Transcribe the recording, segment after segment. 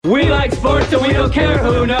We like sports and we don't care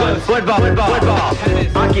who knows. Football,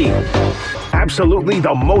 hockey. Absolutely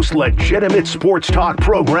the most legitimate sports talk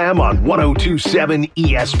program on 1027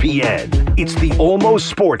 ESPN. It's the Almost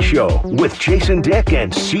Sports Show with Jason Dick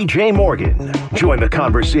and CJ Morgan. Join the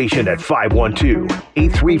conversation at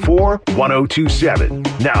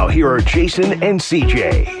 512-834-1027. Now here are Jason and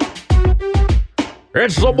CJ.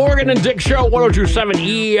 It's the Morgan and Dick Show, 1027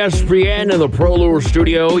 ESPN in the Pro Lure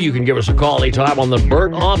Studio. You can give us a call anytime on the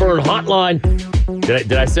Burt Auburn hotline.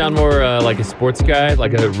 Did I sound more like a sports guy,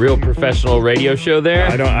 like a real professional radio show there?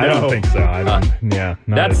 I don't think so.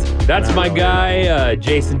 That's my guy,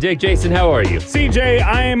 Jason Dick. Jason, how are you? CJ,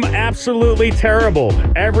 I'm absolutely terrible.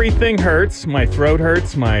 Everything hurts. My throat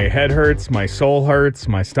hurts. My head hurts. My soul hurts.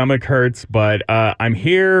 My stomach hurts. But I'm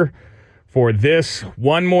here for this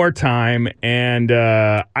one more time, and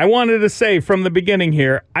I wanted to say from the beginning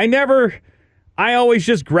here, I always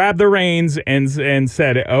just grabbed the reins and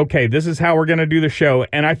said, okay, this is how we're going to do the show,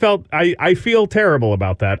 and I feel terrible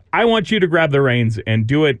about that. I want you to grab the reins and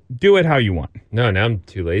do it how you want. No, now I'm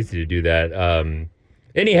too lazy to do that.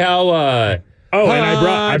 Anyhow, and I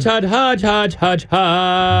brought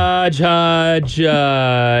Hodge,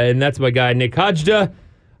 and that's my guy, Nick Hodgda.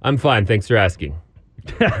 I'm fine, thanks for asking.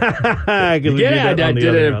 I did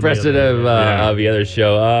an impression of the other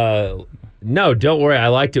show. No, don't worry. I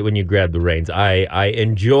liked it when you grabbed the reins. I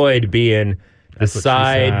enjoyed being the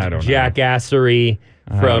side jackassery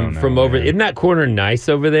from over. Isn't that corner nice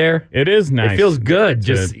over there? It is nice. It feels good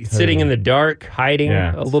just sitting in the dark, hiding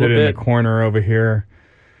a little bit. In the corner over here.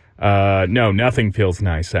 No, nothing feels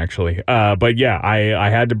nice, actually. But yeah, I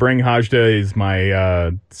had to bring Hodgda. He's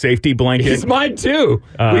my safety blanket. He's mine, too.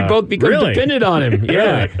 We both become dependent on him.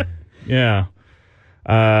 Yeah. Yeah.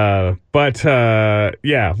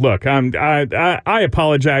 Look, I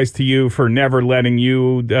apologize to you for never letting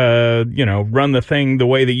you, run the thing the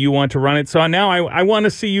way that you want to run it. So now I want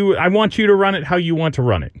to see you. I want you to run it how you want to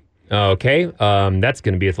run it. Okay. That's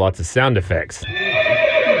going to be with lots of sound effects.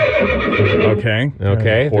 Okay.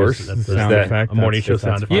 Of course. Sound effect. A morning show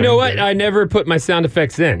sound effect. You know what? I never put my sound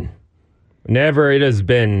effects in. Never. It has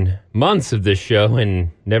been months of this show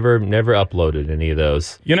and never uploaded any of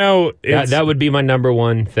those. You know, that would be my number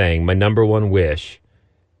one thing. My number one wish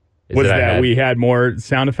was that we had more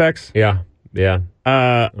sound effects. Yeah.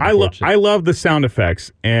 I love the sound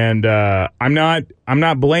effects, and I'm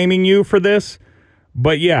not blaming you for this,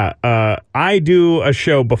 but yeah, I do a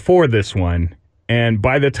show before this one. And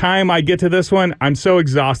by the time I get to this one, I'm so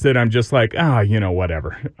exhausted. I'm just like,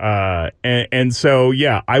 whatever. And so,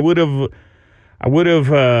 yeah, I would have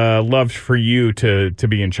loved for you to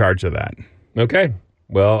be in charge of that. Okay.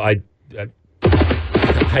 Well, I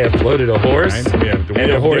uploaded a horse. Right? Yeah,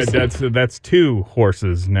 and a horse. That's two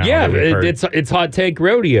horses now. Yeah, it's Hot Take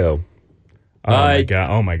Rodeo.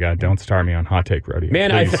 Oh my god! Don't start me on Hot Take Rodeo, man.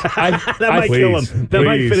 That might kill him. That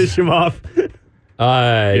might finish him off.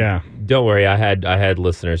 Yeah. Don't worry, I had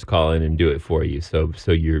listeners call in and do it for you, so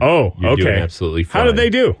you're doing absolutely fine. How did they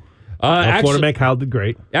do? Florida Man Kyle did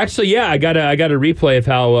great. Actually, yeah, I got a replay of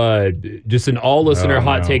how just an all listener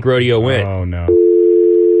Hot Take Rodeo went. Oh no.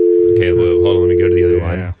 Okay, well, hold on, let me go to the other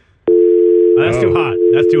line. Yeah. That's too hot.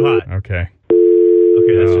 That's too hot. Okay.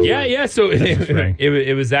 That's just Yeah. So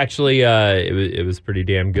it was actually it was pretty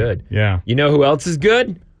damn good. Yeah. You know who else is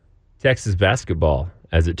good? Texas basketball,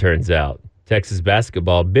 as it turns out. Texas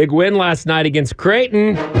basketball. Big win last night against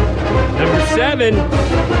Creighton. Number 7.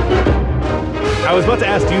 I was about to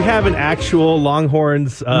ask, do you have an actual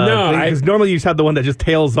Longhorns No, because normally you just have the one that just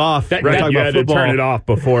tails off. That- when that- talking You about had to football. turn it off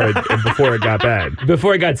before it got bad.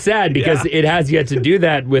 Before it got sad, because it has yet to do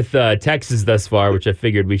that with Texas thus far, which I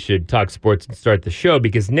figured we should talk sports and start the show,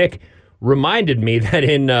 because Nick reminded me that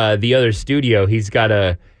in the other studio he's got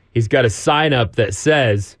a sign up that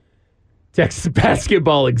says Texas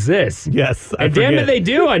basketball exists. Yes, I And damn it, forget. they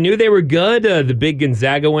do. I knew they were good. The big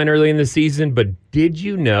Gonzaga win early in the season, but did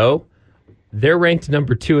you know they're ranked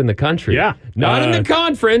number 2 in the country? Yeah. Not in the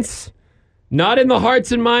conference, not in the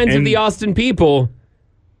hearts and minds of the Austin people,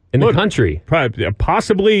 in the country.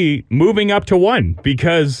 Possibly moving up to 1,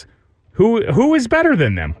 because who is better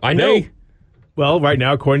than them? I know. Well, right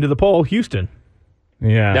now, according to the poll, Houston.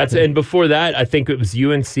 Yeah. And before that, I think it was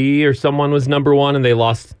UNC or someone was number 1, and they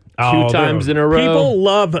lost two times in a row. People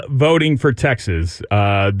love voting for Texas.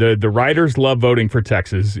 The writers love voting for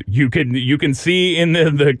Texas. You can see in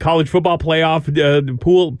the college football playoff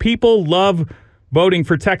pool, people love voting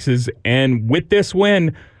for Texas. And with this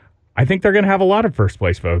win, I think they're going to have a lot of first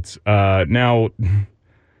place votes. Now,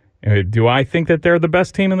 do I think that they're the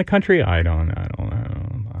best team in the country? I don't know.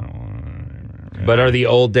 But are the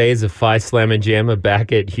old days of Phi Slamma Jamma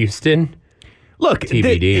back at Houston? Look,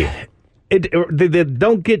 TBD. They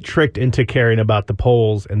don't get tricked into caring about the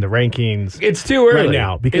polls and the rankings. It's too early right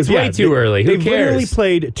now because it's way too early. Who They've literally cares?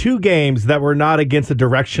 played 2 games that were not against a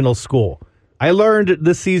directional school. I learned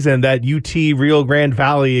this season that UT Rio Grande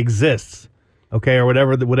Valley exists. Okay, or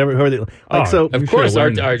whatever. So of course, our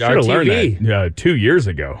TV 2 years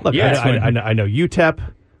ago. Look, I know UTEP.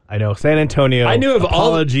 I know San Antonio. I knew of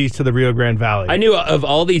apologies to the Rio Grande Valley. I knew of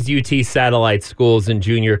all these UT satellite schools in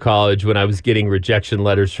junior college when I was getting rejection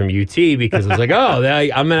letters from UT because I was like, I'm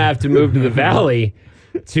going to have to move to the Valley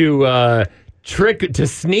to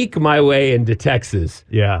sneak my way into Texas.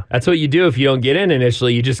 Yeah. That's what you do if you don't get in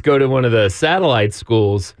initially. You just go to one of the satellite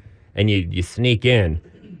schools and you sneak in.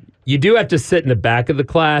 You do have to sit in the back of the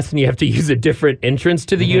class, and you have to use a different entrance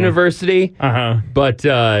to the university. But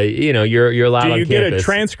you're allowed on campus. Do you get a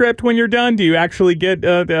transcript when you're done? Do you actually get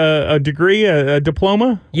a degree, a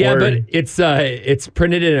diploma? Yeah, but it's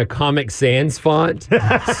printed in a Comic Sans font,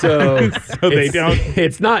 so they don't.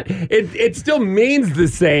 It's not. It still means the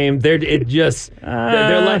same. They're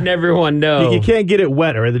letting everyone know. You can't get it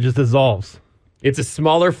wet, or it just dissolves. It's a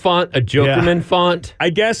smaller font, a Jokerman font. I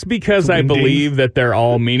guess because I believe that they're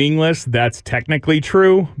all meaningless, that's technically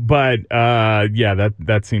true. But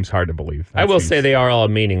that seems hard to believe. I will say they are all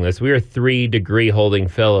meaningless. We are 3 degree-holding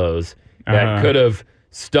fellows that could have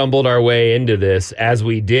stumbled our way into this as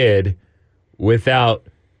we did without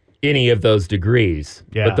any of those degrees.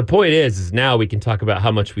 Yeah. But the point is now we can talk about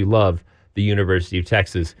how much we love the University of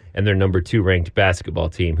Texas and their number 2 ranked basketball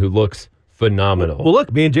team, who looks phenomenal. Well,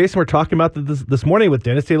 look, me and Jason were talking about this morning with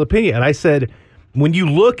Dennis De La Pena, and I said, when you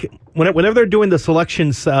look, whenever they're doing the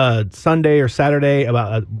selections Sunday or Saturday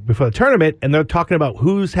before the tournament, and they're talking about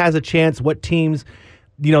who has a chance, what teams,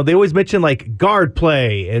 they always mention like guard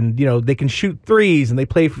play, and they can shoot threes, and they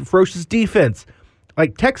play ferocious defense.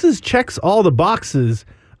 Like Texas checks all the boxes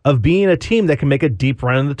of being a team that can make a deep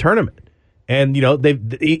run in the tournament, and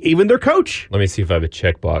even their coach. Let me see if I have a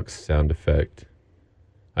checkbox sound effect.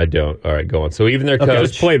 I don't. All right, go on. So even their coach.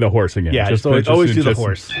 Just play the horse again. Yeah, just always do the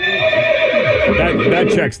horse. That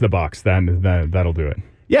checks the box. That'll do it.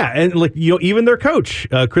 Yeah, and even their coach,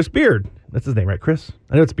 Chris Beard. That's his name, right? Chris?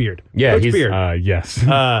 I know it's Beard. Yeah, Coach he's Beard. Yes.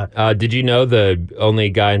 Did you know the only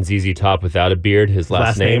guy in ZZ Top without a beard? His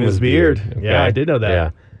last name is Beard. Okay. Yeah, I did know that.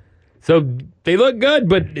 Yeah. So they look good,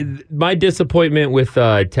 but my disappointment with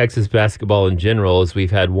Texas basketball in general is we've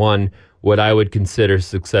had what I would consider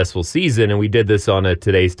successful season, and we did this on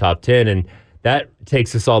today's top 10, and that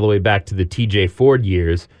takes us all the way back to the TJ Ford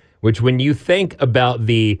years, which when you think about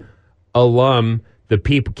the alum, the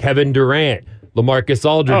people, Kevin Durant, LaMarcus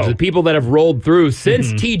Aldridge, the people that have rolled through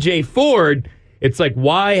since TJ Ford, it's like,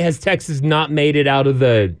 why has Texas not made it out of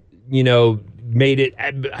the,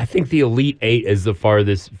 I think the Elite 8 is the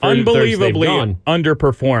farthest. Unbelievably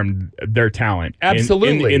underperformed their talent.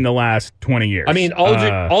 Absolutely. In the last 20 years. I mean,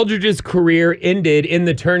 Aldridge's career ended in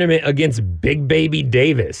the tournament against Big Baby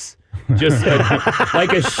Davis. Just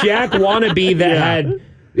like a Shaq wannabe that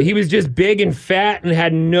he was just big and fat and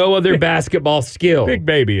had no other basketball skill. Big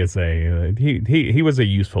Baby is he was a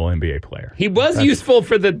useful NBA player. He was useful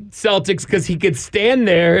for the Celtics because he could stand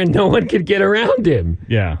there and no one could get around him.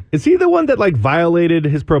 Yeah. Is he the one that violated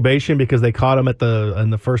his probation because they caught him in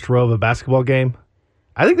the first row of a basketball game?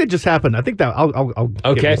 I think that just happened. I think that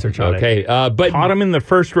I'll get research on it. But caught him in the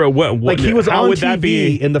first row. What he was how on would TV that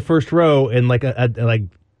be? in the first row and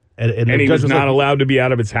and he was not allowed to be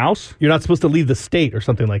out of his house? You're not supposed to leave the state or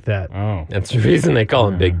something like that. Oh. That's the reason they call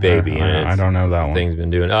him Big Baby. I don't know that one. Thing's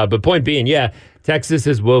been doing. But point being, Texas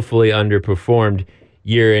has woefully underperformed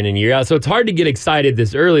year in and year out. So it's hard to get excited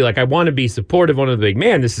this early. I want to be supportive. One of the big,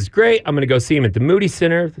 man, this is great. I'm going to go see him at the Moody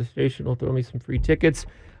Center. The station will throw me some free tickets.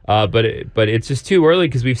 But it's just too early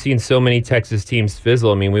because we've seen so many Texas teams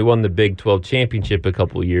fizzle. I mean, we won the Big 12 championship a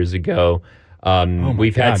couple years ago.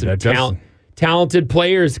 We've had some talented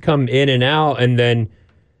players come in and out, and then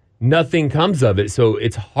nothing comes of it. So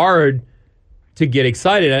it's hard to get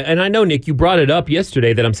excited. And I know, Nick, you brought it up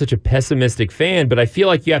yesterday that I'm such a pessimistic fan, but I feel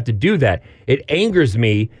like you have to do that. It angers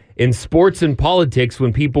me in sports and politics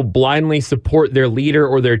when people blindly support their leader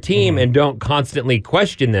or their team and don't constantly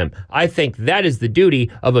question them. I think that is the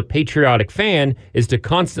duty of a patriotic fan, is to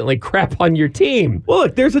constantly crap on your team. Well,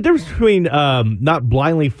 look, there's a difference between not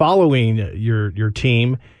blindly following your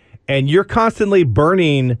team and you're constantly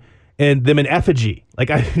burning them in effigy.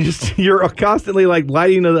 You're constantly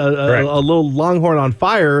lighting a little Longhorn on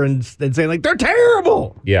fire and saying they're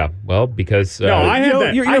terrible. Yeah, well, because no, I have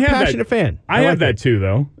that. You're a passionate fan. I have that too,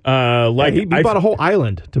 though. He bought a whole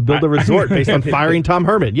island to build a resort based on firing Tom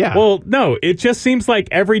Herman. Yeah. Well, no, it just seems like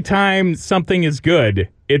every time something is good,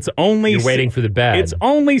 it's only You're waiting for the bad. It's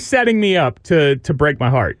only setting me up to break my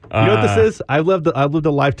heart. You know what this is? I've lived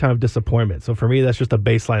a lifetime of disappointment. So for me, that's just a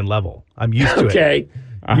baseline level. I'm used to it. Okay.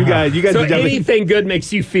 You guys. So anything good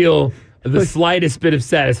makes you feel the slightest bit of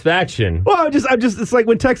satisfaction. Well, I'm just. It's like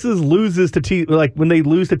when Texas loses to when they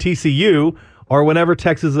lose to TCU, or whenever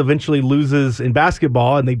Texas eventually loses in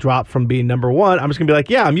basketball and they drop from being number one. I'm just gonna be like,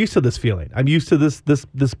 yeah, I'm used to this feeling. I'm used to this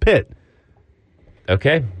pit.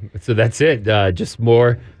 Okay, so that's it. Just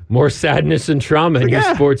more sadness and trauma, and your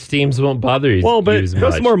sports teams won't bother you. Well, but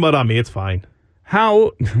throw some more mud on me. It's fine.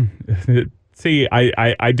 How? See,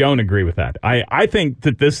 I don't agree with that. I think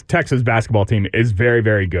that this Texas basketball team is very,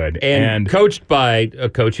 very good. And coached by a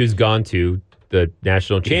coach who's gone to the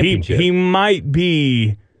national championship. He might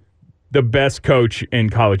be the best coach in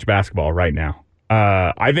college basketball right now.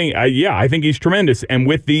 I think he's tremendous. And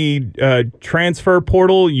with the transfer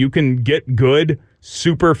portal, you can get good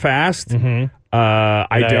super fast. Mm-hmm.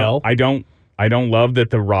 I don't love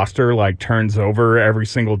that the roster turns over every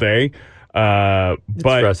single day. It's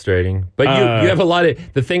frustrating. But you have a lot of...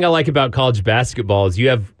 The thing I like about college basketball is you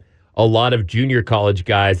have a lot of junior college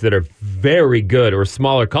guys that are very good, or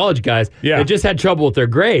smaller college guys that just had trouble with their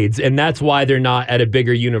grades, and that's why they're not at a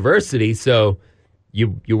bigger university. So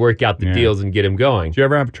you work out the deals and get them going. Did you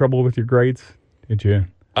ever have trouble with your grades? Did you?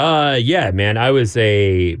 Yeah, man. I was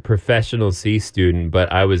a professional C student, but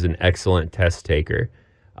I was an excellent test taker.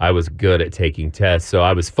 I was good at taking tests, so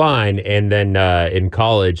I was fine. And then in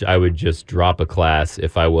college, I would just drop a class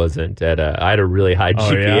if I wasn't at I had a really high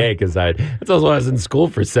GPA because that's also why I was in school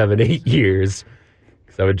for 7-8 years.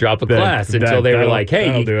 Because I would drop a class until they were like,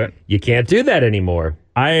 "Hey, you can't do that anymore."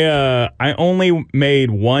 I only made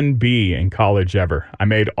one B in college ever. I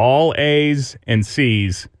made all A's and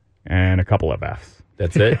C's and a couple of F's.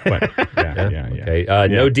 That's it. But, yeah. Okay.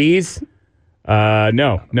 No D's.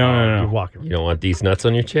 No. Walker. You don't want these nuts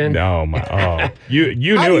on your chin? No, you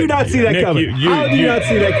knew it. How do you not see that coming? How do you not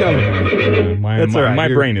see that coming? That's all right. My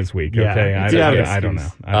brain is weak. Okay, I don't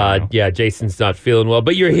know. Yeah, Jason's not feeling well,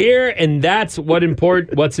 but you're here, and that's what's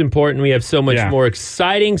important. We have so much more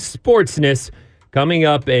exciting sportsness coming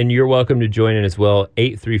up, and you're welcome to join in as well.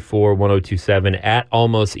 834-1027 at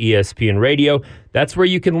Almost ESPN Radio. That's where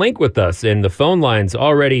you can link with us. And the phone line's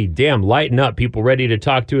already, lighting up. People ready to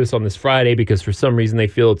talk to us on this Friday because for some reason they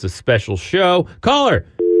feel it's a special show. Caller.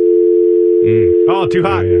 Oh, too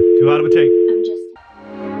hot. Too hot of a take.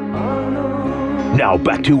 Now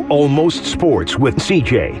back to Almost Sports with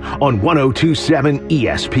CJ on 1027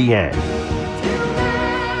 ESPN.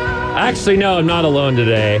 Actually, no, I'm not alone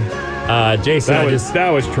today. Jason, that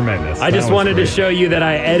was tremendous. I just wanted to show you that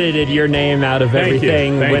I edited your name out of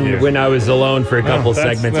everything when I was alone for a couple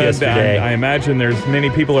segments yesterday. I imagine there's many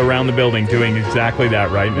people around the building doing exactly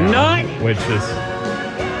that right now.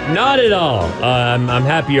 Not at all. I'm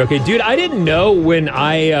happy you're okay. Dude, I didn't know when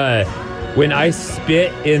I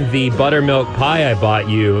spit in the buttermilk pie I bought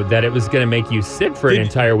you that it was going to make you sick for an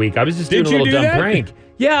entire week. I was just doing a little dumb prank.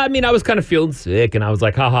 Yeah, I mean, I was kind of feeling sick, and I was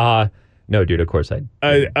like, ha ha ha. No, dude, of course I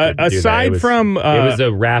aside from... it was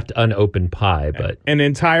a wrapped, unopened pie, but... An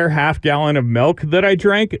entire half-gallon of milk that I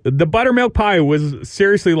drank. The buttermilk pie was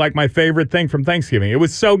seriously like my favorite thing from Thanksgiving. It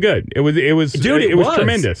was so good. It was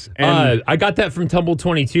tremendous. And I got that from Tumble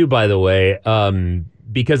 22, by the way,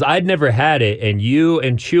 because I'd never had it, and you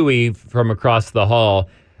and Chewy from across the hall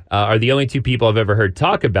are the only two people I've ever heard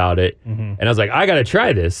talk about it. Mm-hmm. And I was like, I got to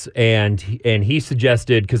try this. And he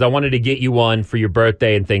suggested, because I wanted to get you one for your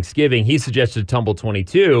birthday and Thanksgiving, he suggested Tumble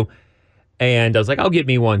 22. And I was like, I'll get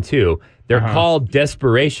me one too. They're called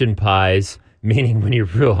desperation pies, meaning when you're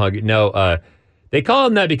real hungry. No, they call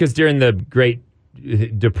them that because during the Great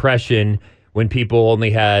Depression, when people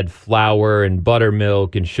only had flour and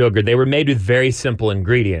buttermilk and sugar, they were made with very simple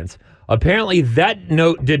ingredients. Apparently, that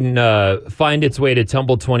note didn't find its way to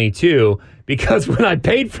Tumble 22 because when I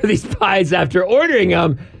paid for these pies after ordering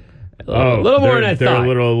them, a little more than I thought.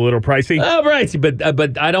 They're a little pricey? Pricey,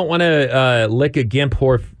 but I don't want to lick a gimp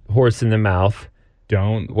horse in the mouth.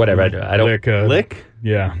 Don't. Whatever. I don't. Lick?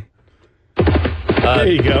 Yeah. There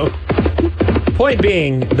you go. Point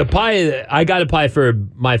being, the pie, I got a pie for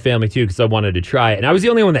my family too because I wanted to try it. And I was the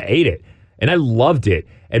only one that ate it. And I loved it.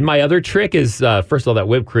 And my other trick is, first of all, that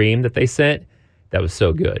whipped cream that they sent, that was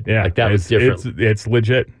so good. Yeah, that was different. It's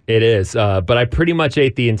legit. It is. But I pretty much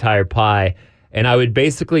ate the entire pie, and I would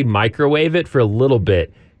basically microwave it for a little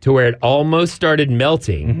bit to where it almost started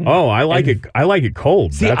melting. Mm-hmm. Oh, I like it. I like it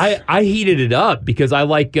cold. See, I heated it up because I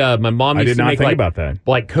like my mom used to make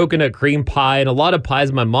like coconut cream pie, and a lot of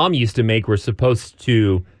pies my mom used to make were supposed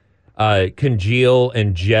to congeal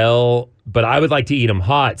and gel but I would like to eat them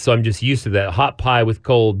hot, so I'm just used to that hot pie with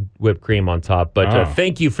cold whipped cream on top. But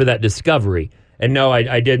thank you for that discovery. And no,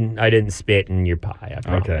 I didn't spit in your pie. I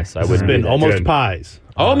promise. I wouldn't. Been almost pies.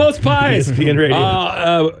 Almost pies. ESPN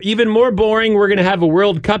Radio. Even more boring. We're gonna have a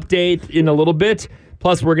World Cup date in a little bit.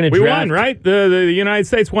 Plus, we're gonna we draft. won, right? The United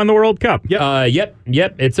States won the World Cup. Yep.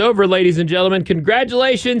 It's over, ladies and gentlemen.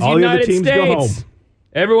 Congratulations, All United the other teams States. go home.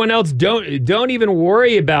 Everyone else, don't even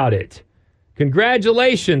worry about it.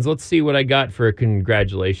 Congratulations. Let's see what I got for a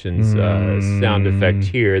congratulations sound effect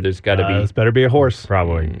here. There's got to be. This better be a horse.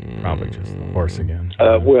 Probably just the horse again.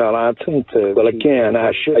 Well, I think again,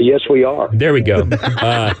 yes, we are. There we go. All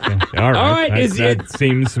right. All right, That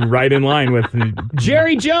seems right in line with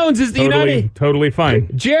Jerry Jones is the United. Totally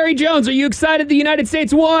fine. Jerry Jones, are you excited the United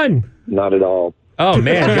States won? Not at all. Oh,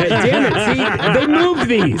 man. Damn it. See, they moved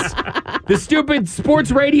these. The stupid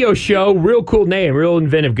sports radio show, real cool name, real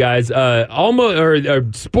inventive, guys.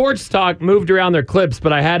 Sports Talk moved around their clips,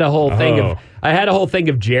 but I had a whole thing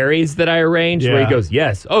of Jerry's that I arranged where he goes,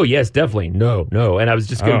 yes. Oh, yes, definitely. No. And I was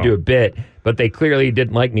just going to do a bit, but they clearly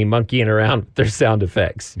didn't like me monkeying around with their sound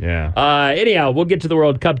effects. Yeah. Anyhow, we'll get to the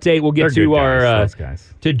World Cup date. We'll get to those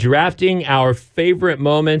guys. to drafting our favorite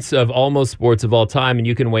moments of almost sports of all time, and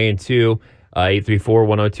you can weigh in too.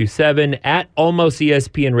 834-1027 at Almost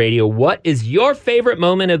ESPN Radio. What is your favorite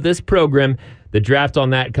moment of this program? The draft on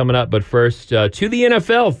that coming up. But first, to the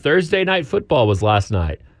NFL. Thursday Night Football was last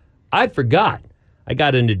night. I forgot. I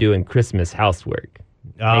got into doing Christmas housework,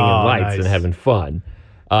 hanging lights and having fun.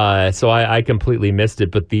 So I completely missed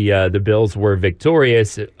it. But the Bills were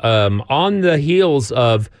victorious on the heels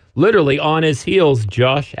of, literally on his heels,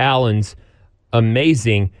 Josh Allen's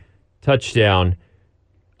amazing touchdown.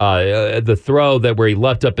 The throw where he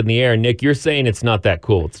leapt up in the air. Nick, you're saying it's not that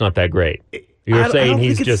cool. It's not that great. You're saying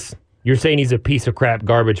he's a piece of crap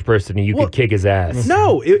garbage person and you could kick his ass.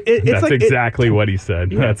 No, it's That's like exactly what he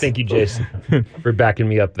said. Thank you, Jason, for backing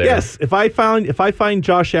me up there. Yes, if I find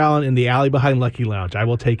Josh Allen in the alley behind Lucky Lounge, I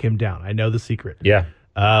will take him down. I know the secret. Yeah.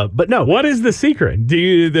 But no. What is the secret?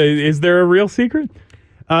 Is there a real secret?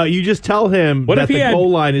 You just tell him that the goal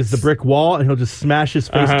line is the brick wall, and he'll just smash his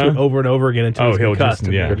face to it over and over again until he's concussed.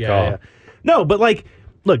 Yeah. No, but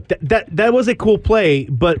look, that was a cool play,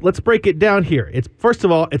 but let's break it down here. It's first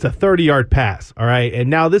of all, it's a 30-yard pass, all right? And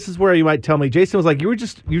now this is where you might tell me, Jason was like, you're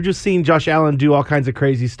just seeing Josh Allen do all kinds of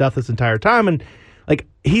crazy stuff this entire time, and like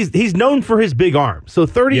he's known for his big arm. So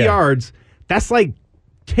 30 yards, that's like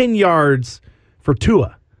 10 yards for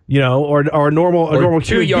Tua. Or a normal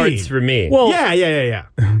 2 yards for me. Well, yeah.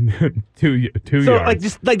 2 yards. So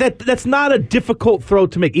just like that's not a difficult throw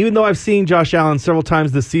to make. Even though I've seen Josh Allen several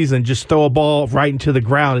times this season just throw a ball right into the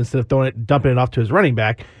ground instead of dumping it off to his running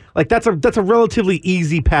back. Like that's a relatively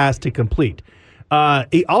easy pass to complete.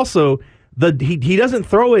 He also he doesn't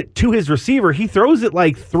throw it to his receiver. He throws it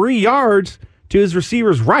like 3 yards to his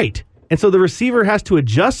receiver's right. And so the receiver has to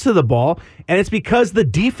adjust to the ball, and it's because the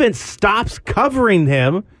defense stops covering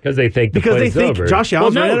him because they think over. Josh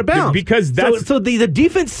Allen's ran out of bounds. Because so the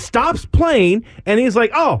defense stops playing, and he's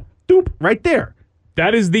like, oh, doop, right there.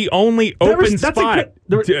 That is the only open spot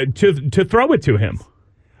to throw it to him.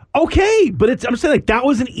 Okay, but I'm saying that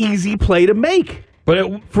was an easy play to make. But it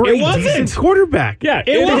wasn't. Decent quarterback. Yeah,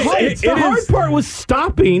 the hard part was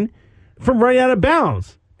stopping from running out of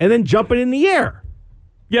bounds and then jumping in the air.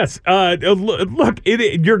 Yes. Look,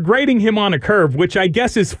 you're grading him on a curve, which I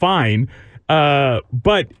guess is fine.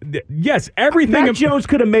 But yes, everything. Mac Jones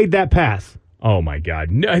could have made that pass. Oh my God!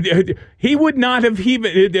 No, he would not have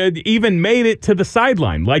even made it to the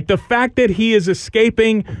sideline. Like the fact that he is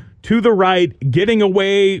escaping to the right, getting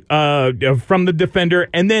away from the defender,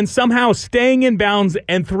 and then somehow staying in bounds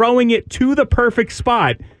and throwing it to the perfect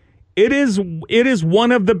spot. It is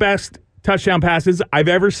one of the best touchdown passes I've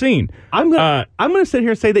ever seen. I'm gonna sit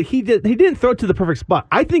here and say that he didn't throw it to the perfect spot.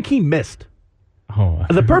 I think he missed.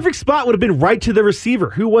 The perfect spot would have been right to the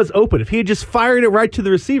receiver, who was open. If he had just fired it right to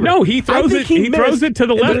the receiver. No, he throws it. He throws it to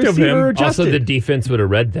the left of him. Adjusted. Also, the defense would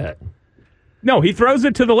have read that. No, he throws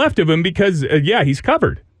it to the left of him because he's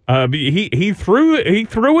covered. He threw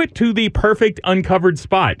it to the perfect uncovered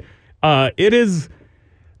spot. It is.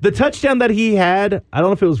 The touchdown that he had, I don't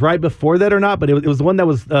know if it was right before that or not, but it was the one that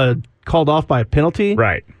was called off by a penalty.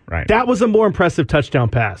 Right. That was a more impressive touchdown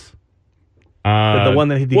pass. The one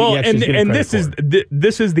that he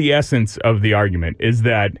this is the essence of the argument is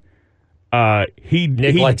that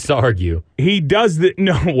Nick likes to argue. He does that.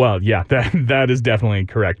 No, well, yeah, that is definitely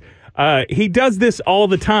correct. He does this all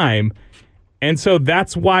the time. And so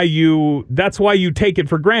that's why you take it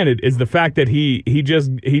for granted is the fact that he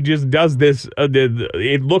just does this.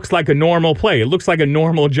 It looks like a normal play. It looks like a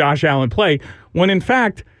normal Josh Allen play when in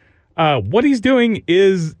fact What he's doing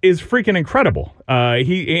is freaking incredible.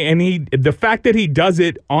 The fact that he does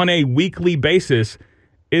it on a weekly basis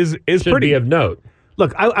is Should pretty be of note.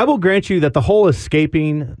 Look, I will grant you that the whole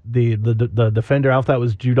escaping the defender, I don't know if that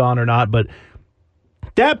was Judon or not, but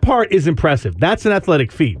that part is impressive. That's an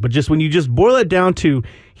athletic feat. But just when you just boil it down to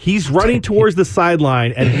he's running towards the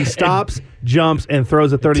sideline and he stops, jumps, and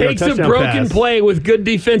throws a 30-yard touchdown pass. Takes a broken play with good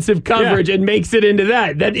defensive coverage and makes it into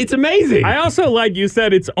that. It's amazing. I also, like you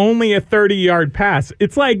said, it's only a 30-yard pass.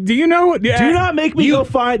 It's like, do you know? Do not make me go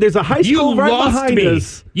find. There's a high school right behind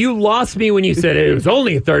us. You lost me when you said it was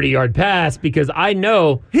only a 30-yard pass because I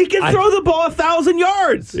know he can throw the ball 1,000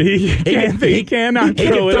 yards. He cannot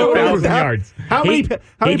throw it 1,000 yards. How many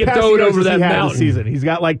passing yards does he have this season? He's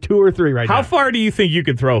got like 2 or 3 right now. How far do you think you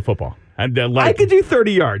could throw a football? I could do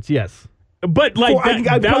 30 yards, yes. But like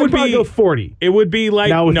I'd probably go 40. It would be like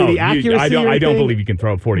now with the accuracy. I don't believe you can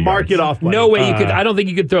throw 40 Mark yards. it off. Buddy. No way you could. I don't think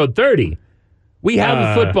you could throw 30. We have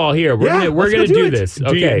a football here. We're gonna do this.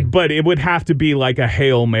 Okay, but it would have to be like a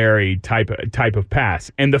Hail Mary type of pass.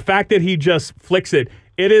 And the fact that he just flicks it,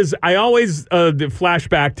 it is. I always flash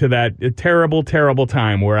back to that terrible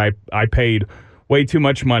time where I paid way too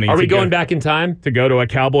much money. Are we going back in time to go to a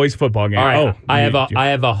Cowboys football game? All right. I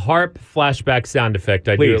have a harp flashback sound effect.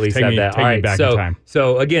 I do at least have that. All right. Back in time.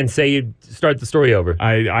 So again, say you start the story over.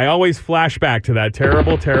 I always flash back to that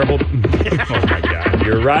terrible. Oh my God.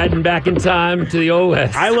 You're riding back in time to the old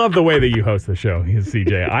West. I love the way that you host the show,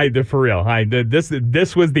 CJ. For real.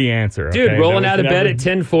 This was the answer. Dude, okay? rolling out of bed at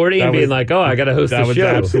 10:40 and being like, oh, I got to host the show.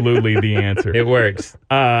 That was absolutely the answer. It works.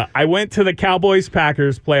 I went to the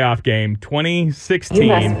Cowboys-Packers playoff game 2016. You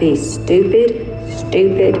must be stupid.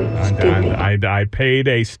 I paid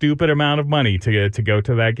a stupid amount of money to go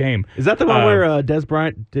to that game. Is that the one where Dez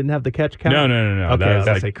Bryant didn't have the catch count? No. Okay,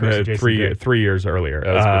 that was like 3 years earlier.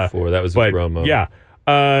 That was before. That was with Romo. Yeah.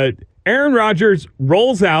 Aaron Rodgers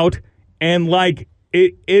rolls out and like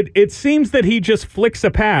it seems that he just flicks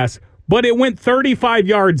a pass, but it went 35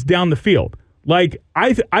 yards down the field. Like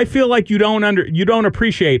I feel like you don't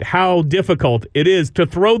appreciate how difficult it is to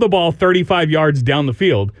throw the ball 35 yards down the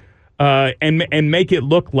field, and make it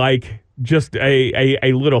look like just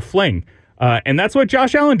a little fling. And that's what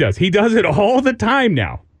Josh Allen does. He does it all the time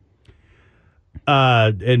now.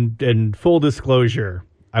 And full disclosure,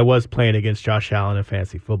 I was playing against Josh Allen in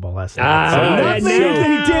fantasy football last night. So nothing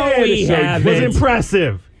that he did was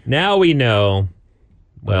impressive. Now we know.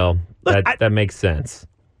 Well, that makes sense.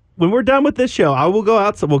 When we're done with this show, I will go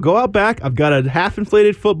out. So we'll go out back. I've got a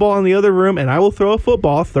half-inflated football in the other room, and I will throw a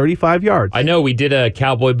football 35 yards. I know we did a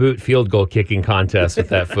cowboy boot field goal kicking contest with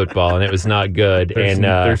that football, and it was not good.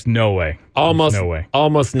 There's no way.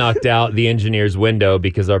 Almost knocked out the engineer's window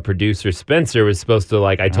because our producer Spencer was supposed to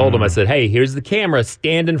I told him, I said, hey, here's the camera,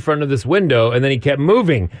 stand in front of this window, and then he kept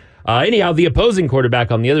moving. Anyhow, the opposing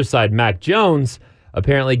quarterback on the other side, Mac Jones,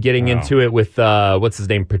 apparently getting into it with what's his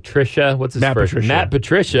name, Patricia. What's his first name? Matt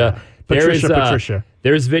Patricia. Yeah. Patricia.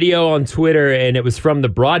 There's video on Twitter, and it was from the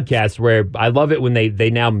broadcast where I love it when they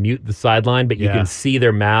now mute the sideline, but you can see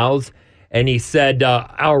their mouths. And he said,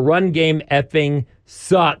 our run game effing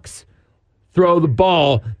sucks. Throw the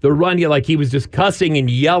ball. The run, he was just cussing and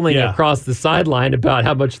yelling across the sideline about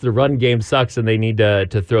how much the run game sucks and they need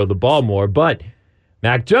to throw the ball more. But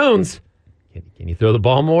Mac Jones, can you throw the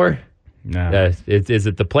ball more? No. Is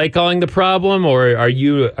it the play calling the problem, or are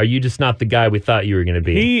you just not the guy we thought you were going to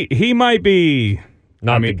be? He might be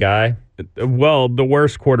the guy. Well, the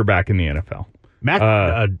worst quarterback in the NFL.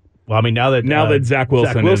 Mac. Now that Zach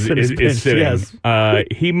Wilson is sitting, yes.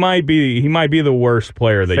 he might be the worst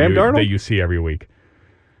player that you see every week.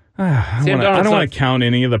 I don't want to count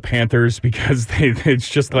any of the Panthers because it's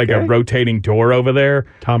just like a rotating door over there.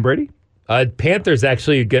 Tom Brady. Panthers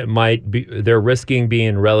actually they're risking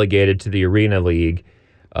being relegated to the Arena League,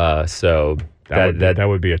 so that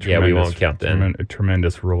would be a tremendous, we won't count that. A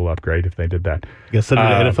tremendous rule upgrade if they did that. You guys send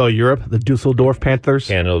them to NFL Europe, the Dusseldorf Panthers.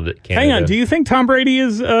 Canada. Hang on, do you think Tom Brady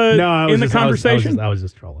is in the conversation? I was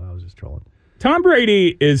just trolling. Tom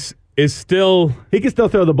Brady is still. He can still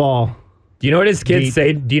throw the ball. Do you know what his kids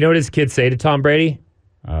say? Do you know what his kids say to Tom Brady?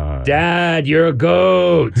 Dad, you're a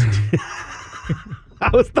goat. I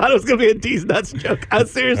thought it was going to be a D's Nuts joke. I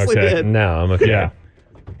seriously did. No, I'm okay. Yeah.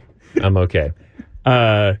 I'm okay.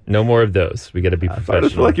 No more of those. We got to be professional. I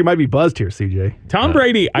just feel like you might be buzzed here, CJ. Tom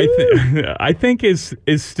Brady, I think is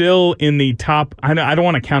still in the top. I don't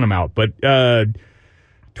want to count him out, but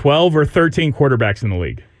 12 or 13 quarterbacks in the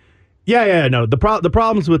league. Yeah. No, the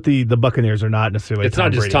problems with the Buccaneers are not necessarily. It's Tom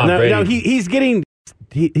not just Brady. Tom Brady. No,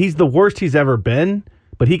 he's the worst he's ever been,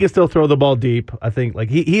 but he can still throw the ball deep. I think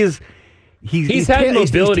he is. He's had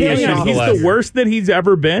mobility issues. He's the worst that he's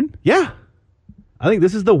ever been. Yeah. I think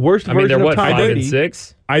this is the worst version they're of Tom Brady.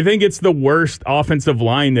 5-6? I think it's the worst offensive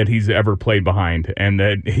line that he's ever played behind, and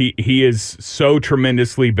that he is so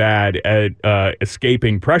tremendously bad at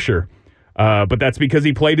escaping pressure. But that's because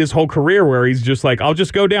he played his whole career where he's just like, I'll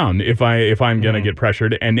just go down if I'm going to get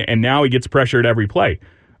pressured, and now he gets pressured every play.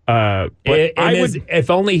 If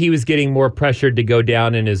only he was getting more pressured to go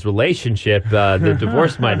down in his relationship, the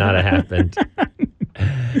divorce might not have happened.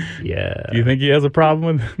 Yeah. Do you think he has a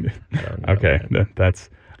problem with? I don't know, okay, that's.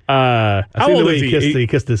 I How see the old way is he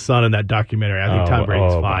kissed his son in that documentary. I think Tom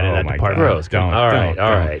Brady's fine in that department. Gross. All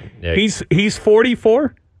right. He's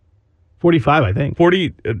 44. 45, I think.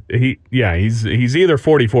 40. He's either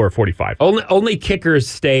 44 or 45. Only kickers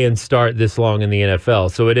stay and start this long in the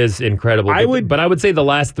NFL, so it is incredible. But I would say the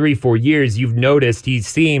last 3-4 years, you've noticed he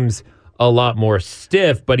seems a lot more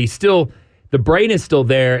stiff, but the brain is still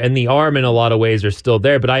there, and the arm in a lot of ways are still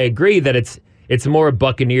there. But I agree that it's more a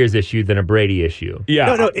Buccaneers issue than a Brady issue.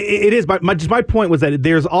 Yeah, no, it is. My point was that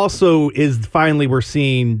there's also finally we're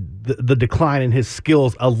seeing the decline in his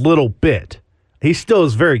skills a little bit. He still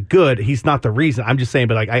is very good. He's not the reason. I'm just saying,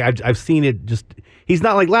 but like I've seen it. Just he's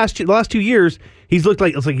not like the last 2 years. He's looked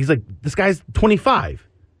like he's like this guy's 25.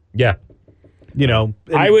 Yeah,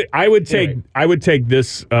 I would take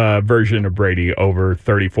this version of Brady over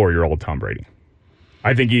 34-year-old Tom Brady.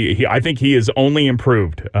 I think he has only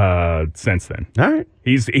improved since then. All right,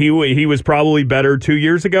 he was probably better 2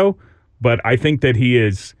 years ago, but I think that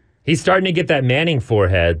he's starting to get that Manning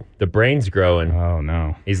forehead. The brain's growing. Oh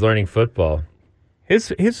no, he's learning football.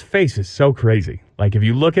 His face is so crazy. Like, if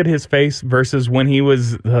you look at his face versus when he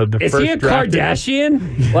was the first drafted. Is he a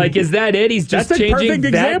Kardashian? Like, is that it? He's just changing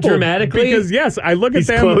that dramatically? Because, yes, I look at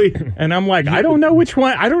them Khloe. and I'm like, I don't know which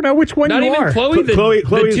one Not you are. Not even Khloe.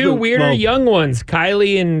 The two weirder young young ones,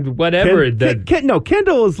 Kylie and whatever.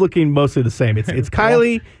 Kendall is looking mostly the same. It's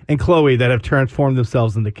Kylie and Khloe that have transformed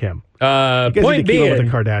themselves into Kim. Point being, with the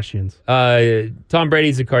Kardashians. Tom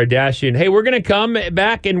Brady's a Kardashian. Hey, we're going to come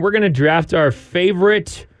back and we're going to draft our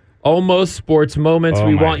favorite almost sports moments.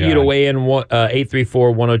 We want you to weigh in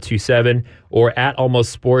 834-1027 or at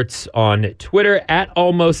Almost Sports on Twitter, at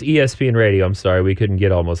Almost ESPN Radio. I'm sorry, we couldn't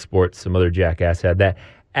get Almost Sports. Some other jackass had that.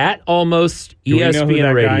 At Almost Do ESPN we know who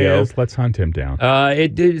that Radio. Guy is? Let's hunt him down.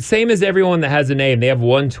 Same as everyone that has a name. They have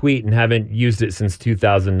one tweet and haven't used it since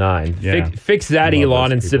 2009. Yeah. Fix that,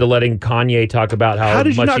 Elon, instead of letting Kanye talk about how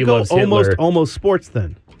did you much not he go loves Hitler. almost sports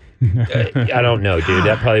then? I don't know, dude.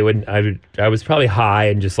 That probably wouldn't. I was probably high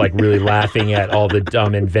and just like really laughing at all the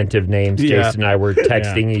dumb inventive names. Yeah. Jason and I were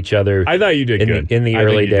texting each other. I thought you did good in the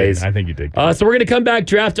early days. I think you did good. So we're going to come back,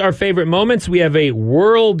 draft our favorite moments. We have a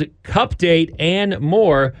World Cup date and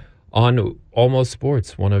more on Almost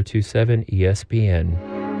Sports 102.7 ESPN.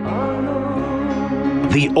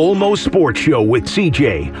 The Almost Sports Show with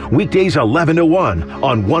CJ, weekdays 11 to 1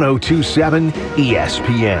 on 102.7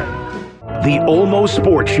 ESPN. The Almost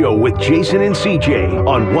Sports Show with Jason and CJ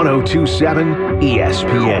on 102.7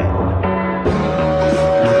 ESPN.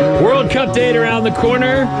 World Cup date around the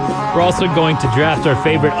corner. We're also going to draft our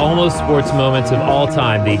favorite Almost Sports moments of all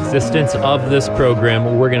time, the existence of this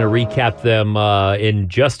program. We're going to recap them in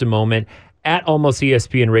just a moment at Almost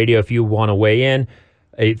ESPN Radio if you want to weigh in.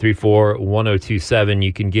 834-1027.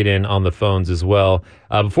 You can get in on the phones as well.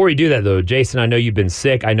 Before you do that, though, Jason, I know you've been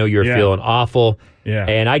sick. I know you're feeling awful. Yeah.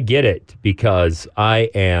 And I get it because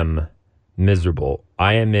I am miserable.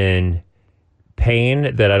 I am in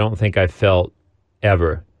pain that I don't think I've felt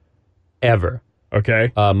ever.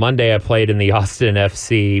 Okay. Monday I played in the Austin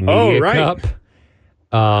FC Media Cup.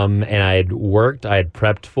 And I had worked. I had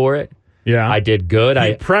prepped for it. Yeah. I did good.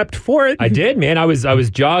 I prepped for it? I did, man. I was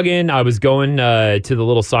jogging. I was going to the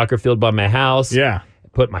little soccer field by my house. Yeah.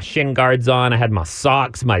 Put my shin guards on. I had my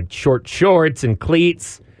socks, my short shorts and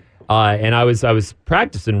cleats. And I was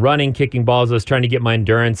practicing running, kicking balls. I was trying to get my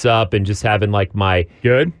endurance up and just having like my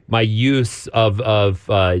use of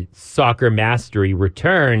soccer mastery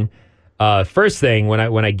return. First thing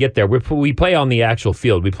when I get there, we play on the actual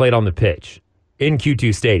field. We played on the pitch in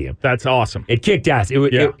Q2 Stadium. That's awesome. It kicked ass.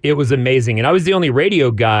 It was amazing, and I was the only radio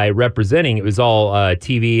guy representing. It was all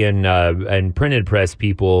TV and printed press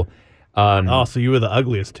people. So you were the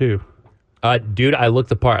ugliest too, dude. I looked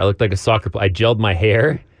the part. I looked like a soccer player. I gelled my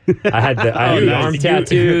hair. I had the arm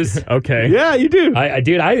tattoos. Okay. Yeah, you do. I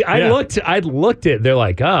looked at. They're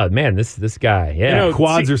like, oh man, this guy. Yeah,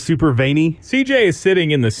 quads are super veiny. CJ is sitting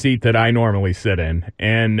in the seat that I normally sit in,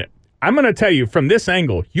 and I'm going to tell you from this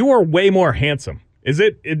angle, you are way more handsome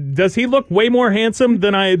Does he look way more handsome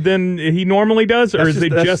than he normally does, or is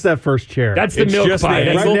it just that first chair? That's the milk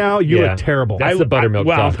pie. Right now, you look terrible. That's the buttermilk.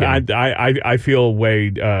 I feel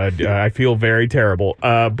I feel very terrible.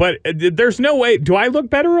 But there's no way. Do I look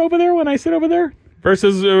better over there when I sit over there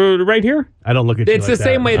versus right here? I don't look at you. It's the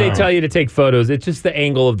same way they tell you to take photos. It's just the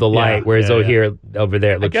angle of the light, whereas over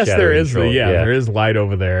there, it looks. I guess there is there is light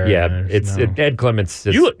over there. Yeah, Ed Clements.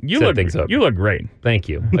 Just set things up. You look great. Thank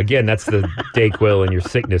you. Again, that's the Dayquil and your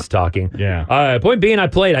sickness talking. Yeah. Point being, I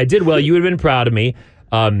played. I did well. You would have been proud of me.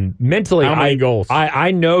 Mentally, how many goals?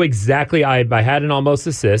 I know exactly. I had an almost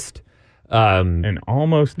assist. An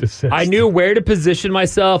almost assist. I knew where to position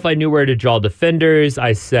myself. I knew where to draw defenders.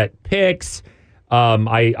 I set picks.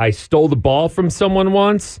 I stole the ball from someone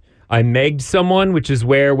once. I megged someone, which is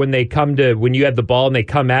where when you have the ball and they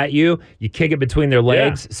come at you, you kick it between their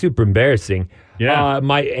legs. Yeah. Super embarrassing. Yeah.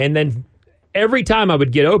 And then every time I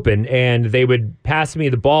would get open and they would pass me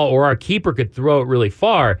the ball, or our keeper could throw it really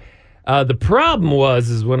far. The problem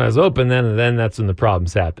is when I was open, then that's when the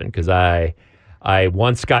problems happened, because I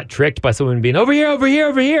once got tricked by someone being over here, over here,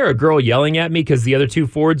 over here. A girl yelling at me because the other two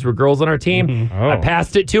forwards were girls on our team. Mm-hmm. Oh, I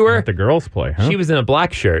passed it to her. Let the girls play, huh? She was in a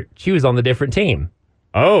black shirt. She was on the different team.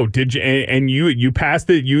 Oh, did you? And you passed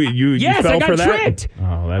it? You fell I got for that? tricked.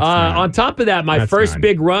 Oh, that's on top of that, my first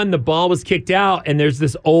big run, the ball was kicked out, and there's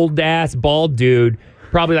this old ass bald dude,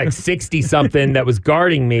 probably like 60 something, that was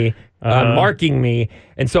guarding me, marking me,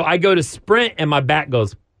 and so I go to sprint, and my back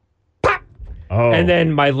goes. Oh. And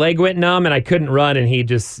then my leg went numb and I couldn't run, and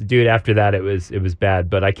after that it was bad.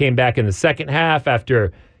 But I came back in the second half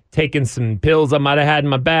after taking some pills I might have had in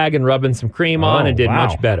my bag and rubbing some cream on, and did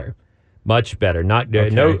much better. Much better. Not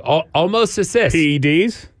good. Okay. Almost assist.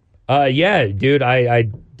 PEDs? Yeah, dude, I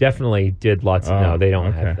definitely did lots of no, they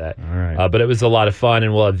don't have that. All right. But it was a lot of fun,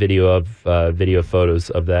 and we'll have video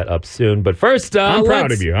photos of that up soon. But first, I'm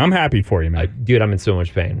proud of you. I'm happy for you, man. Dude, I'm in so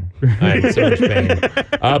much pain. I'm in so much pain.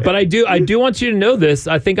 But I do want you to know this.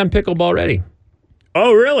 I think I'm pickleball ready.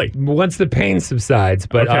 Oh, really? Once the pain subsides.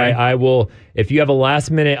 But I will, if you have a last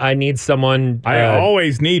minute, I need someone. I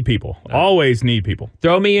always need people. Always need people.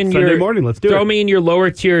 Throw me in Sunday morning, let's do it. Throw me in your lower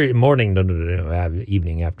tier morning. No.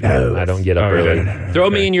 Evening after. No, I don't get up early. Throw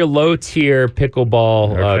me in your low tier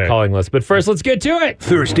pickleball calling list. But first, let's get to it.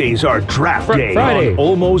 Thursdays are draft day Friday. on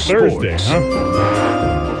Almost Thursday, Sports. huh?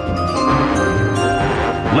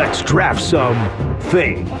 Let's draft some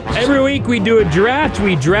things. Every week we do a draft.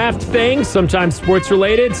 We draft things, sometimes sports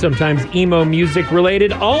related, sometimes emo music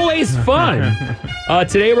related. Always fun.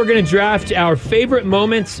 Today we're going to draft our favorite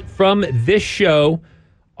moments from this show,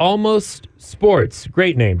 Almost Sports.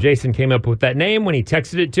 Great name. Jason came up with that name. When he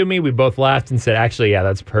texted it to me, we both laughed and said, actually, yeah,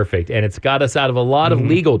 that's perfect. And it's got us out of a lot of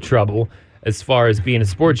legal trouble as far as being a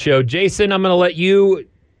sports show. Jason, I'm going to let you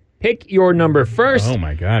pick your number first. Oh,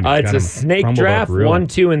 my God. It's a snake draft, 1,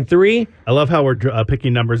 2, and 3. I love how we're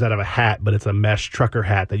picking numbers out of a hat, but it's a mesh trucker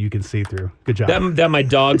hat that you can see through. Good job. That my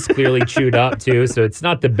dog's clearly chewed up, too, so it's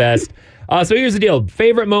not the best. So here's the deal.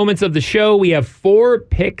 Favorite moments of the show. We have 4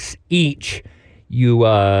 picks each. You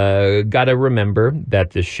got to remember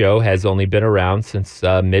that the show has only been around since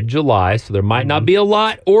mid-July, so there might not be a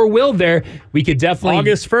lot, or will there? We could definitely...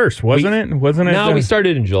 August 1st, wasn't it? Wasn't it? No, we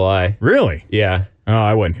started in July. Really? Yeah. Oh,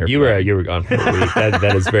 I wasn't here. You were gone for a week.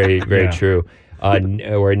 That is very, very true.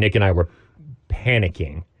 Where Nick and I were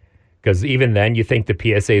panicking because even then you think the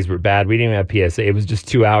PSAs were bad. We didn't even have PSA. It was just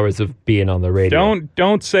 2 hours of being on the radio.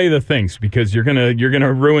 Don't say the things because you're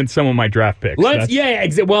gonna ruin some of my draft picks.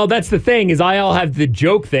 Well, that's the thing is I'll have the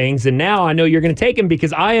joke things, and now I know you're gonna take them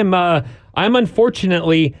because I'm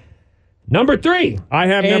unfortunately number 3. I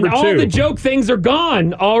have and number 2. All the joke things are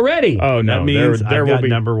gone already. Oh no, that means there I've will got be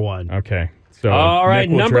number 1. Okay. So all right,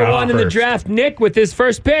 Nick will number 1 in the first. draft, Nick with his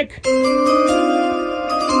first pick.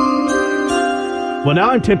 Well,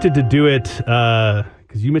 now I'm tempted to do it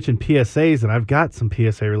because you mentioned PSAs, and I've got some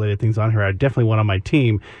PSA-related things on here. I definitely want on my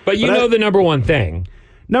team. But you know the number 1 thing.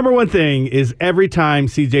 Number 1 thing is every time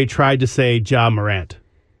CJ tried to say Ja Morant.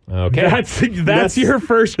 Okay. That's your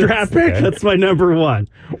first draft pick? That's my number 1.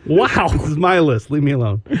 Wow. This is my list. Leave me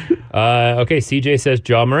alone. Okay, CJ says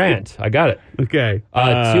Ja Morant. I got it. Okay.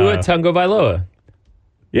 Tua Tagovailoa.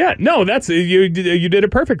 Yeah, no, that's you did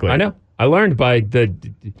it perfectly. I know. I learned by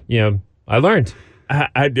I learned.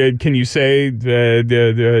 Can you say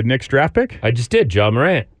the next draft pick? I just did. Ja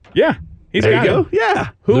Morant. Yeah. He's There got you go. it. Yeah.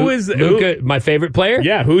 Who is Luka, my favorite player?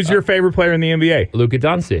 Yeah, who's your favorite player in the NBA? Luka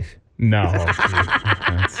Doncic. No.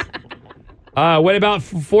 What about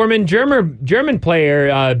former German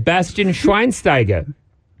player Bastian Schweinsteiger?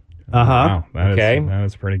 Wow, Okay. That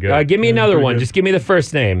was pretty good. Give me another one. good. Just give me the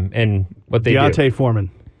first name and what they do. Deontay Foreman.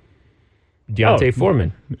 Deontay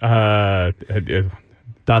Foreman.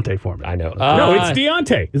 Dante Foreman. I know. No, it's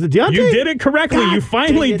Deontay. Is it Deontay? You did it correctly. God, you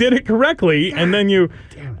finally did it correctly, and then you. Do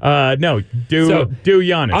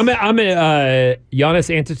Giannis. I'm a Giannis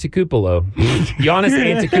Antetokounmpo. Giannis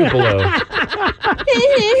Antetokounmpo.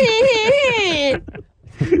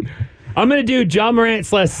 I'm gonna do John Morant /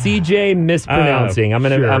 CJ mispronouncing.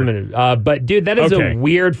 But dude, that is a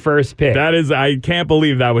weird first pick. That is, I can't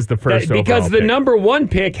believe that was the first overall because the pick. number one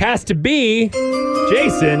pick has to be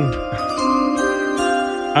Jason.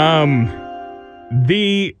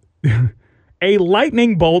 A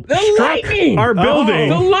lightning bolt struck our building.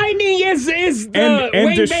 The lightning is the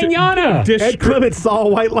Wayne Benyana. Ed Clement saw a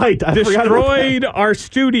white light. I destroyed our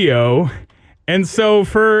studio. And so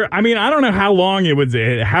I don't know how long it was. We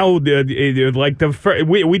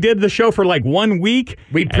did the show for like 1 week.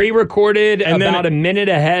 We pre-recorded about a minute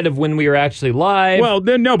ahead of when we were actually live. Well,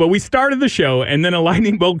 but we started the show, and then a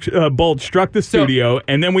lightning bolt struck the studio,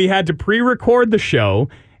 and then we had to pre-record the show.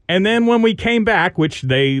 And then when we came back, which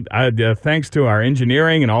they, thanks to our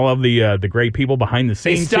engineering and all of the great people behind the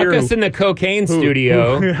scenes, they stuck us in the cocaine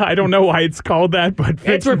studio. I don't know why it's called that, but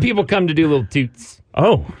it's where people come to do little toots.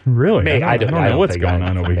 Oh, really? I don't know what's going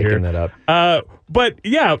on over here. That up. But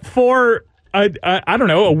yeah, for I don't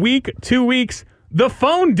know, a week, 2 weeks, the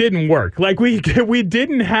phone didn't work. Like we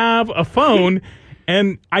didn't have a phone.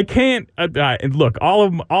 And I can't look.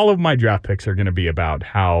 All of my draft picks are going to be about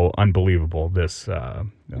how unbelievable this.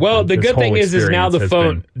 Well, the good thing is now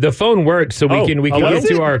the phone works, so we can get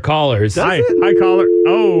to our callers. Hi caller.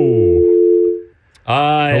 All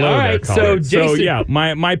right, so Jason,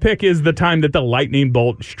 my pick is the time that the lightning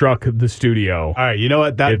bolt struck the studio. All right, you know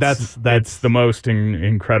what? That's the most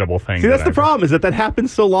incredible thing. See, that's the problem, is that happened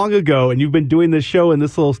so long ago, and you've been doing this show in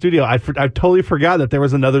this little studio. I totally forgot that there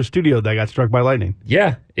was another studio that got struck by lightning.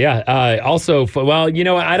 Yeah. Also, you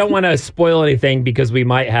know what? I don't want to spoil anything because we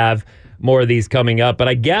might have more of these coming up, but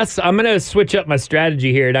I guess I'm going to switch up my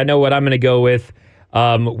strategy here, and I know what I'm going to go with.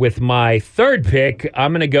 With my third pick,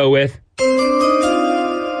 I'm going to go with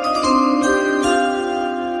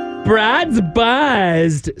Brad's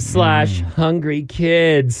Buzzed / Hungry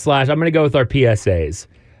Kids / I'm going to go with our PSAs.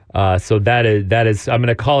 So that is I'm going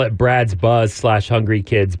to call it Brad's Buzz / Hungry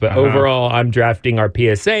Kids. But overall, I'm drafting our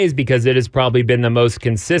PSAs because it has probably been the most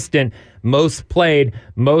consistent, most played,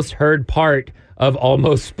 most heard part of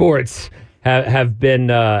Almost Sports have been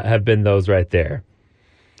those right there.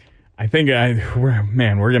 I think we're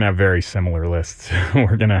going to have very similar lists.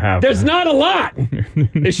 We're going to have... There's not a lot.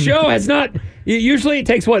 The show has not... Usually it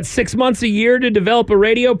takes, 6 months a year to develop a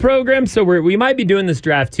radio program, so we might be doing this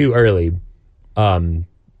draft too early. You want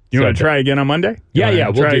to try again on Monday? Yeah,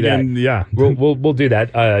 we'll do that. Yeah. We'll do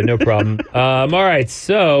that. No problem. All right,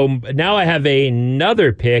 so now I have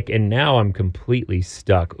another pick, and now I'm completely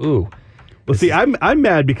stuck. Ooh. Well, see, I'm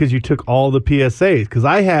mad because you took all the PSAs, because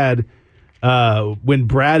I had... when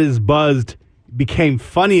Brad is Buzzed became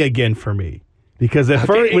funny again for me. Because at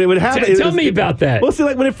first, when it would happen... Tell me about that. Well, see,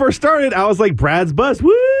 when it first started, I was like, Brad's Buzzed,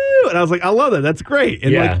 woo! And I was like, I love that. That's great.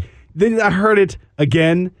 And then I heard it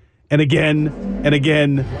again and again and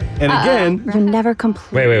again and again. You never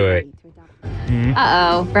complete. Wait.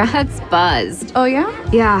 Uh-oh, Brad's buzzed. Oh, yeah?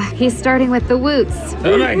 Yeah, he's starting with the woots.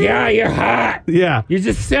 Oh, my God, you're hot. Yeah. You're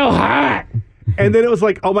just so hot. And then it was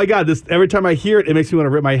like, oh my God, this every time I hear it, it makes me want to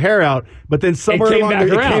rip my hair out. But then somewhere along there,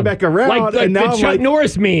 it came back around. Like and now the Chuck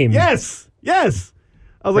Norris meme. Yes. I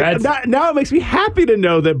was like, now it makes me happy to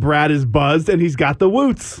know that Brad is buzzed and he's got the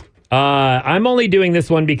woots. I'm only doing this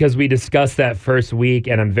one because we discussed that first week,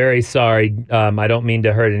 and I'm very sorry. I don't mean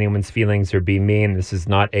to hurt anyone's feelings or be mean. This is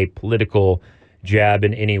not a political jab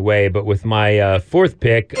in any way. But with my fourth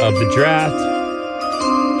pick of the draft,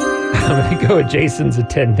 I'm going to go with Jason's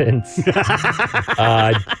attendance.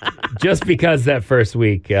 Just because that first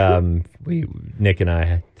week, Nick and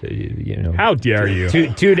I, how dare you?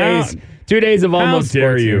 2 days, 2 days of Almost Sports.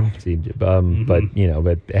 How dare you?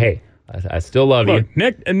 But hey, I still love you.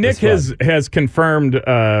 Nick has confirmed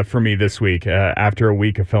for me this week, after a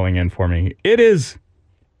week of filling in for me,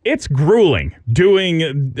 it's grueling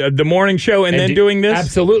doing the morning show and then doing this.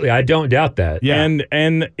 Absolutely, I don't doubt that. Yeah, and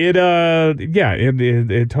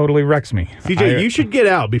it totally wrecks me. CJ, you should get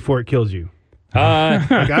out before it kills you.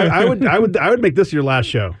 I would make this your last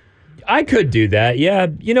show. I could do that. Yeah,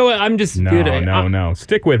 you know what? I'm just no.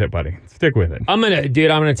 Stick with it, buddy. Stick with it. I'm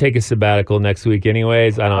gonna take a sabbatical next week,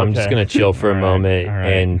 anyways. I don't know. I'm just gonna chill for a moment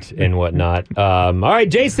and whatnot. All right,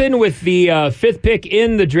 Jason, with the fifth pick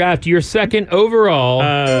in the draft, your second overall.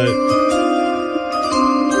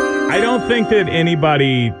 I don't think that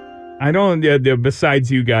anybody,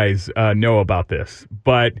 besides you guys, know about this,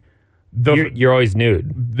 but You're always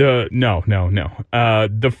nude. No.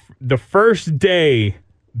 The first day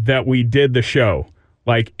that we did the show,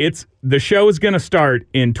 the show is going to start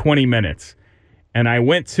in 20 minutes. And I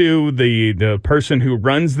went to the person who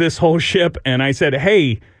runs this whole ship, and I said,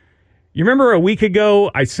 hey, you remember a week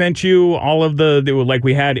ago I sent you all of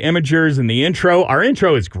we had imagers in the intro. Our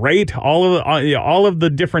intro is great. All of the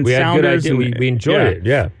different sounders. We enjoyed it.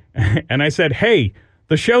 Yeah. And I said, hey,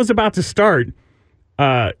 the show's about to start.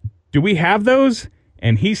 Do we have those?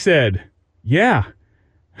 And he said, yeah.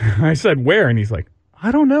 I said, where? And he's like,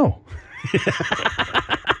 I don't know.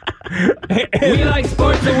 We like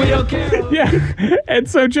sports and we don't care. Yeah, and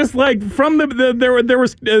so just from there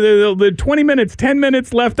was the 20 minutes, 10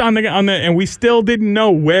 minutes left on the and we still didn't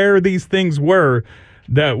know where these things were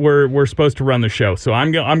that were supposed to run the show. So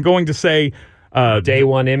I'm going to say day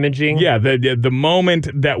one imaging. Yeah, the moment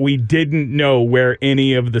that we didn't know where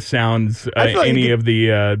any of the sounds, of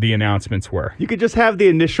the announcements were. You could just have the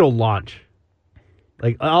initial launch.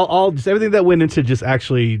 All just everything that went into just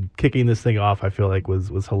actually kicking this thing off, I feel like was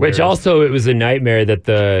hilarious. Which also, it was a nightmare that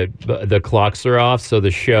the clocks are off. So the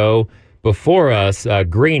show before us,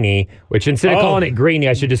 Greeny, which instead of calling it Greeny,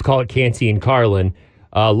 I should just call it Canty and Carlin.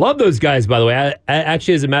 Love those guys, by the way.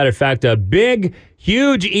 Actually, as a matter of fact, a big,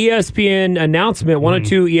 huge ESPN announcement,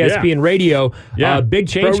 102 ESPN Radio. Yeah. Big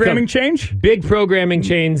change. Programming change? Big programming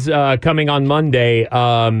change coming on Monday.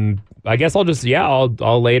 I guess I'll just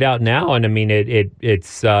I'll lay it out now, and I mean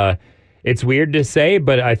it's weird to say,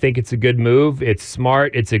 but I think it's a good move. It's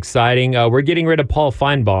smart. It's exciting. We're getting rid of Paul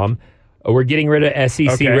Feinbaum. We're getting rid of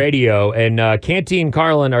SEC Radio, and Canty and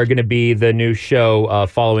Carlin are going to be the new show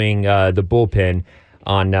following the bullpen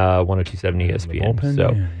on 102.7 ESPN.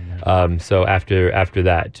 Bullpen? So after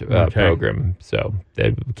that program, so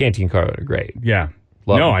Canty and Carlin are great. Yeah.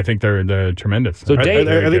 Love I think they're tremendous. So are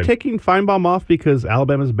they taking Feinbaum off because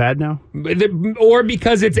Alabama's bad now? Or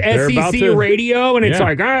because it's SEC radio and it's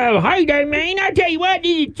yeah. Hi guys, man, I tell you what,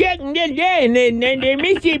 this is Chuck and then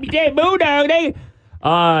Mississippi State Bulldog,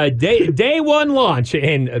 day one launch.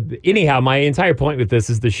 And anyhow, my entire point with this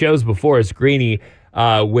is the shows before us, Greeny,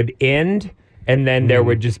 would end, and then there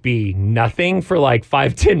would just be nothing for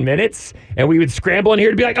 5-10 minutes, and we would scramble in here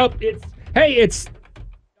to be like, oh, it's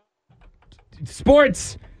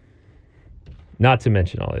sports. Not to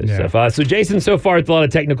mention all this stuff. So Jason, so far, it's a lot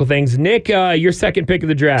of technical things. Nick, your second pick of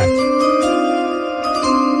the draft.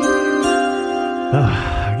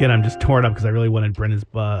 Again, I'm just torn up because I really wanted Brett is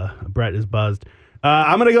buzzed.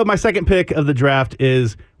 I'm going to go with my second pick of the draft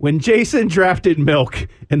is when Jason drafted Milk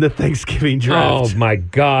in the Thanksgiving draft. Oh, my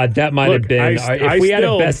God. That might have been... if we had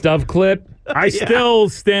a best of clip... I still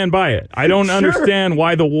stand by it. I don't understand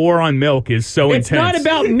why the war on milk is so intense. It's not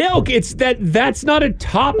about milk. It's that's not a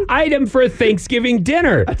top item for a Thanksgiving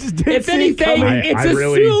dinner. If anything, it's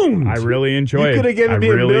assumed. I really enjoy it. You could have given me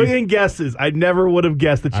a million guesses. I never would have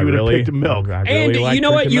guessed that you would have picked milk. And you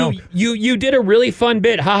know what? You did a really fun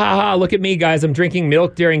bit. Ha ha ha! Look at me, guys. I'm drinking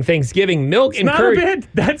milk during Thanksgiving. Milk milk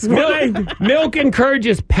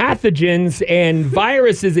encourages pathogens and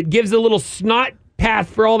viruses. It gives a little snot path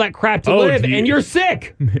for all that crap to live, and you're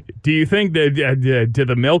sick. Do you think that did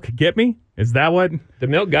the milk get me? Is that what the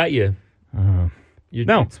milk got you?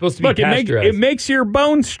 You're supposed to be pasteurized. It makes your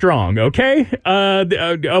bones strong. Okay.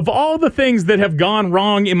 Of all the things that have gone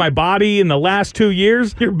wrong in my body in the last 2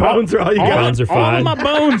 years, your bones are all you got. Bones are fine. All of my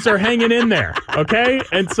bones are hanging in there. Okay,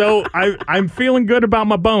 and so I'm feeling good about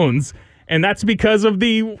my bones, and that's because of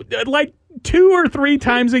the 2 or 3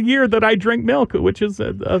 times a year that I drink milk, which is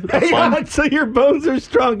a fun. So your bones are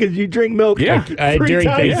strong because you drink milk. Yeah, during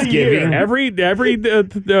Thanksgiving. Every is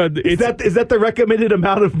that the recommended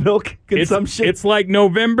amount of milk consumption? It's like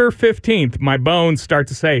November 15th. My bones start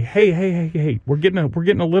to say, "Hey, we're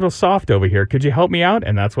getting a little soft over here. Could you help me out?"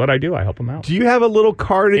 And that's what I do. I help them out. Do you have a little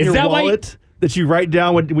card in your wallet that you write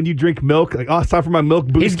down when you drink milk? Like, it's time for my milk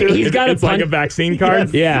booster. He's got it's like a vaccine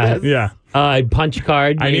card. Yes. Yeah. Punch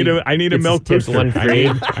card. I need a milk booster. One free.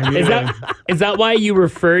 Is that why you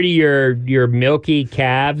refer to your milky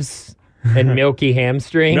calves and milky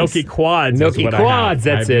hamstrings? Milky quads. Milky quads.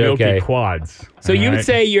 That's it. Milky okay. quads. So you would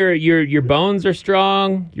say your bones are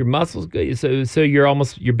strong, your muscles good. So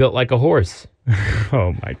you're built like a horse.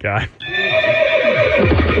 Oh my God.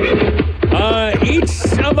 Each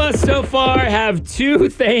of us so far have 2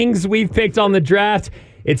 things we've picked on the draft.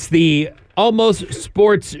 It's the Almost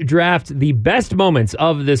Sports Draft, the best moments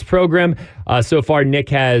of this program. So far, Nick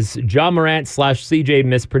has John Morant / CJ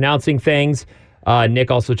mispronouncing things. Nick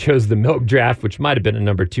also chose the Milk Draft, which might have been a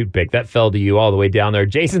number 2 pick. That fell to you all the way down there.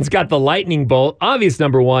 Jason's got the Lightning Bolt, obvious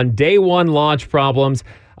number 1, day 1 launch problems.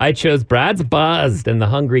 I chose Brad's Buzzed and the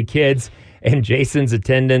Hungry Kids. and Jason's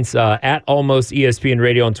attendance at Almost ESPN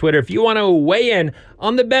Radio on Twitter. If you want to weigh in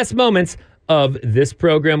on the best moments of this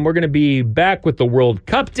program, we're going to be back with the World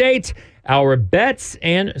Cup date, our bets,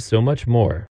 and so much more.